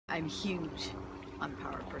I'm huge on the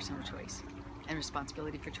power of personal choice and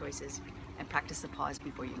responsibility for choices, and practice the pause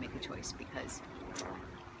before you make a choice, because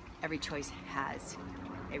every choice has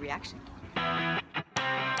a reaction. Hi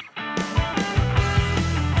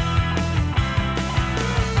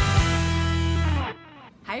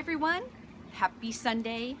everyone, happy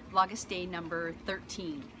Sunday, Vlogust day number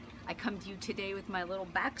 13. I come to you today with my little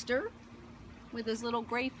Baxter, with his little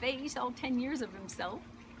gray face, all 10 years of himself.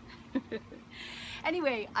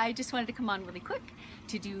 Anyway, I just wanted to come on really quick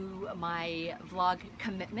to do my vlog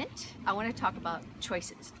commitment. I want to talk about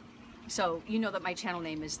choices. So you know that my channel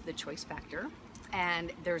name is The Choice Factor,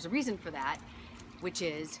 and there's a reason for that, which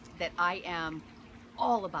is that I am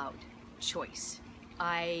all about choice.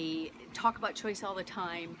 I talk about choice all the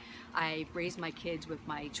time. I raised my kids with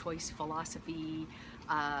my choice philosophy.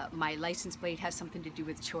 My license plate has something to do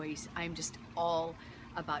with choice. I'm just all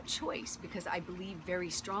about choice because I believe very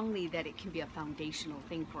strongly that it can be a foundational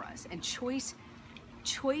thing for us. And choice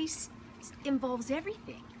involves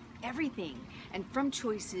everything. And from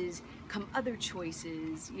choices come other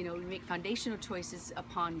choices. You know, we make foundational choices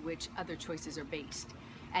upon which other choices are based.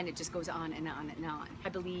 And it just goes on and on and on. I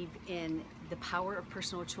believe in the power of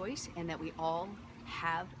personal choice, and that we all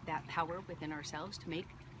have that power within ourselves to make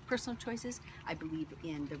personal choices. I believe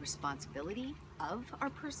in the responsibility of our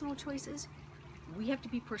personal choices. We have to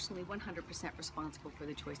be personally 100% responsible for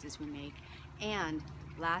the choices we make. And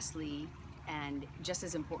lastly, and just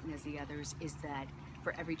as important as the others, is that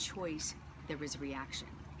for every choice, there is a reaction.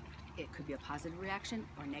 It could be a positive reaction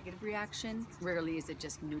or a negative reaction. Rarely is it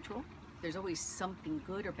just neutral. There's always something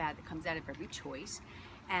good or bad that comes out of every choice.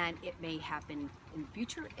 And it may happen in the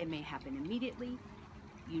future, it may happen immediately.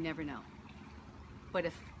 You never know. But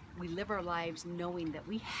if we live our lives knowing that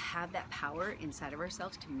we have that power inside of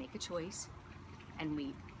ourselves to make a choice, and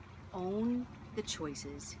we own the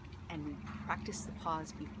choices, and we practice the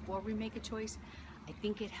pause before we make a choice, I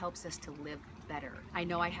think it helps us to live better. I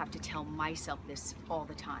know I have to tell myself this all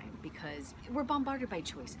the time because we're bombarded by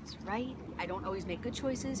choices, right? I don't always make good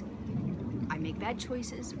choices. I make bad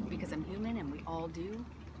choices because I'm human, and we all do.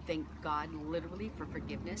 Thank God literally for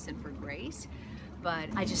forgiveness and for grace. But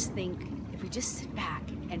I just think if we just sit back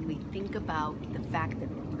and we think about the fact that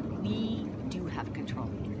we do have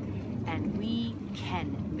control, and we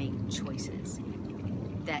can make choices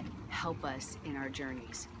that help us in our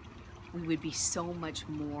journeys, we would be so much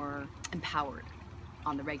more empowered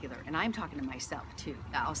on the regular. And I'm talking to myself too.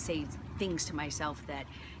 I'll say things to myself that,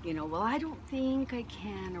 you know, well, I don't think I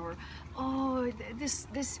can, or, oh, this,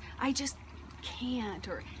 I just can't,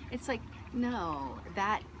 or it's like, no,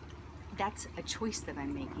 that's a choice that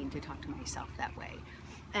I'm making to talk to myself that way.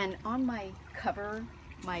 And on my cover,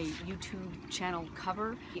 my YouTube channel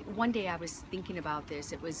cover, one day I was thinking about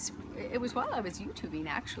this. It was while I was YouTubing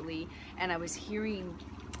actually, and I was hearing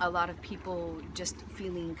a lot of people just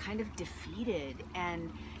feeling kind of defeated,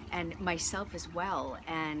 and myself as well.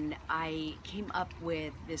 And I came up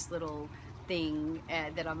with this little thing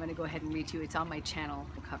that I'm going to go ahead and read to you. It's on my channel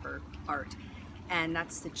cover art, and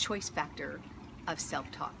that's the choice factor of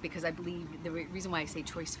self-talk, because I believe the reason why I say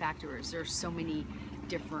choice factor is there's so many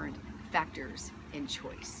different factors in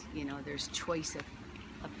choice. You know, there's choice of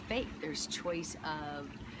faith, there's choice of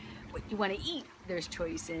what you want to eat, there's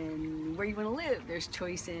choice in where you want to live, there's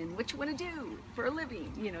choice in what you want to do for a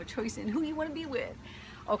living, you know, choice in who you want to be with,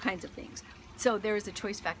 all kinds of things. So there is a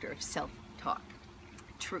choice factor of self-talk.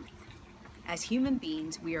 Truth. As human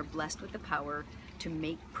beings, we are blessed with the power to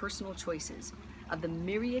make personal choices. Of the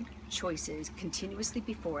myriad choices continuously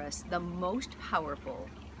before us, the most powerful,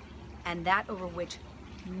 and that over which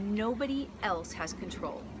nobody else has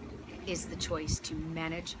control, is the choice to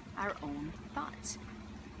manage our own thoughts.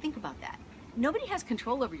 Think about that. Nobody has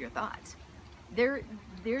control over your thoughts.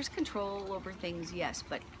 There's control over things, yes,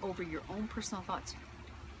 but over your own personal thoughts,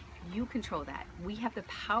 you control that. We have the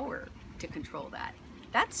power to control that.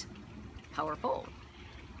 That's powerful.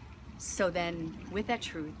 So then, with that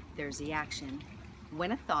truth, there's the action.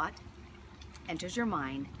 When a thought enters your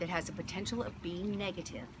mind that has the potential of being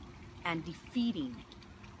negative and defeating,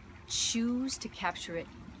 choose to capture it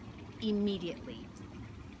immediately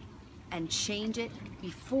and change it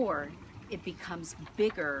before it becomes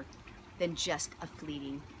bigger than just a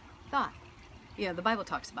fleeting thought. You know, the Bible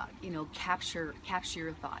talks about, you know, capture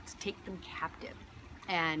your thoughts, take them captive,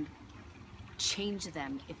 and change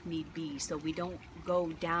them if need be, so we don't go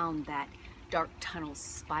down that dark tunnel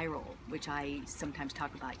spiral, which I sometimes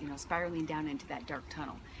talk about, you know, spiraling down into that dark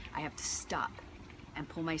tunnel. I have to stop and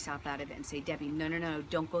pull myself out of it and say, Debbie, no,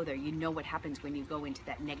 don't go there. You know what happens when you go into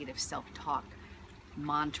that negative self-talk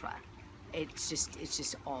mantra. It's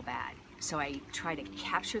just all bad. So I try to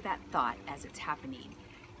capture that thought as it's happening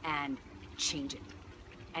and change it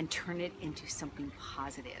and turn it into something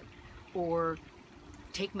positive, or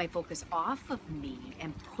take my focus off of me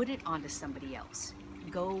and put it onto somebody else.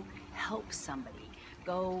 Go help somebody,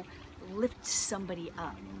 go lift somebody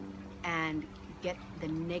up, and get the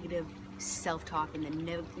negative self-talk and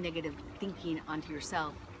the negative thinking onto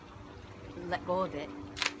yourself. Let go of it,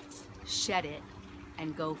 shed it,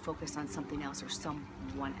 and go focus on something else or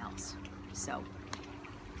someone else. So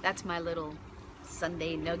that's my little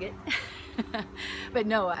Sunday nugget. But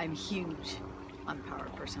no, I'm huge on the power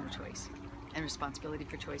of personal choice and responsibility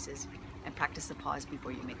for choices, and practice the pause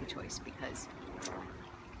before you make a choice, because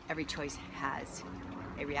every choice has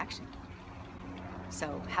a reaction.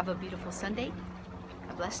 So have a beautiful Sunday,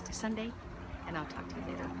 a blessed Sunday, and I'll talk to you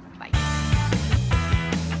later.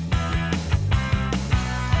 Bye.